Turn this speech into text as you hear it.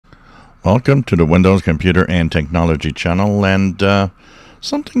Welcome to the Windows Computer and Technology channel, and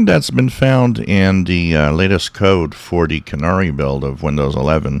something that's been found in the latest code for the Canary build of Windows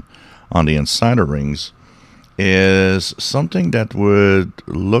 11 on the insider rings is something that would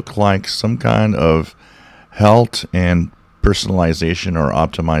look like some kind of health and personalization or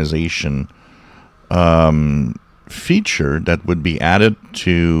optimization feature that would be added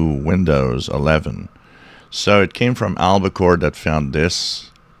to Windows 11. So it came from Albacore that found this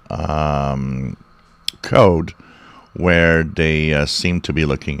code where they seem to be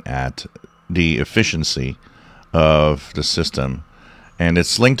looking at the efficiency of the system, and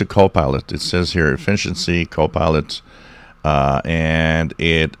it's linked to Copilot. It says here efficiency Copilot, and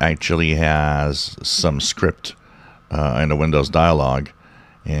it actually has some script in the Windows dialog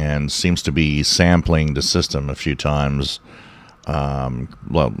and seems to be sampling the system a few times.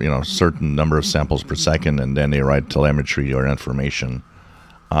 Well, certain number of samples per second, and then they write telemetry or information.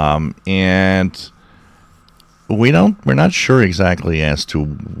 And we're not sure exactly as to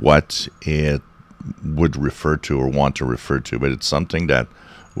what it would refer to or want to refer to, but it's something that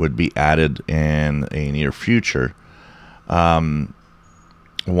would be added in a near future. One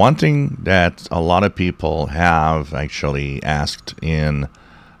thing that a lot of people have actually asked in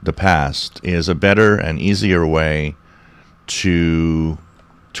the past is a better and easier way to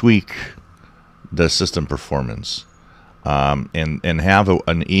tweak the system performance. And have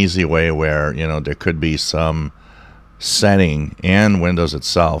an easy way where there could be some setting in Windows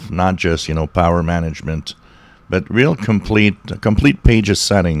itself, not just power management, but real complete page of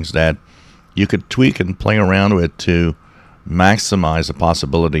settings that you could tweak and play around with to maximize the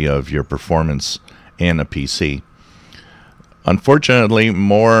possibility of your performance in a PC. Unfortunately,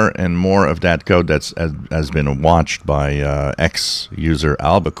 more and more of that code has been watched by ex-user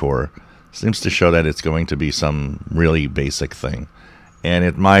Albacore seems to show that it's going to be some really basic thing. And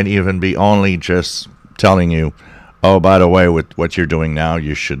it might even be only just telling you, oh, by the way, with what you're doing now,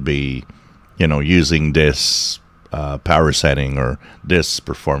 you should be, using this power setting or this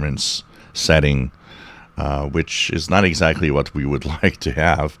performance setting, which is not exactly what we would like to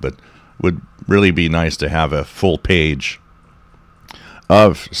have, but would really be nice to have a full page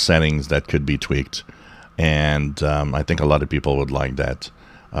of settings that could be tweaked. And I think a lot of people would like that.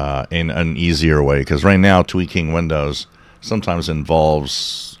 In an easier way, because right now tweaking Windows sometimes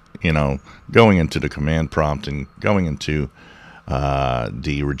involves going into the command prompt and going into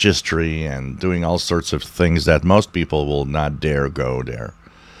the registry and doing all sorts of things that most people will not dare go there.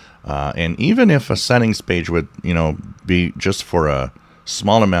 And even if a settings page would be just for a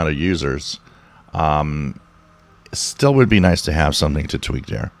small amount of users, still would be nice to have something to tweak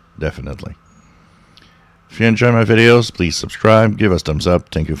there, definitely. If you enjoy my videos, please subscribe, give us thumbs up.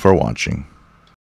 Thank you for watching.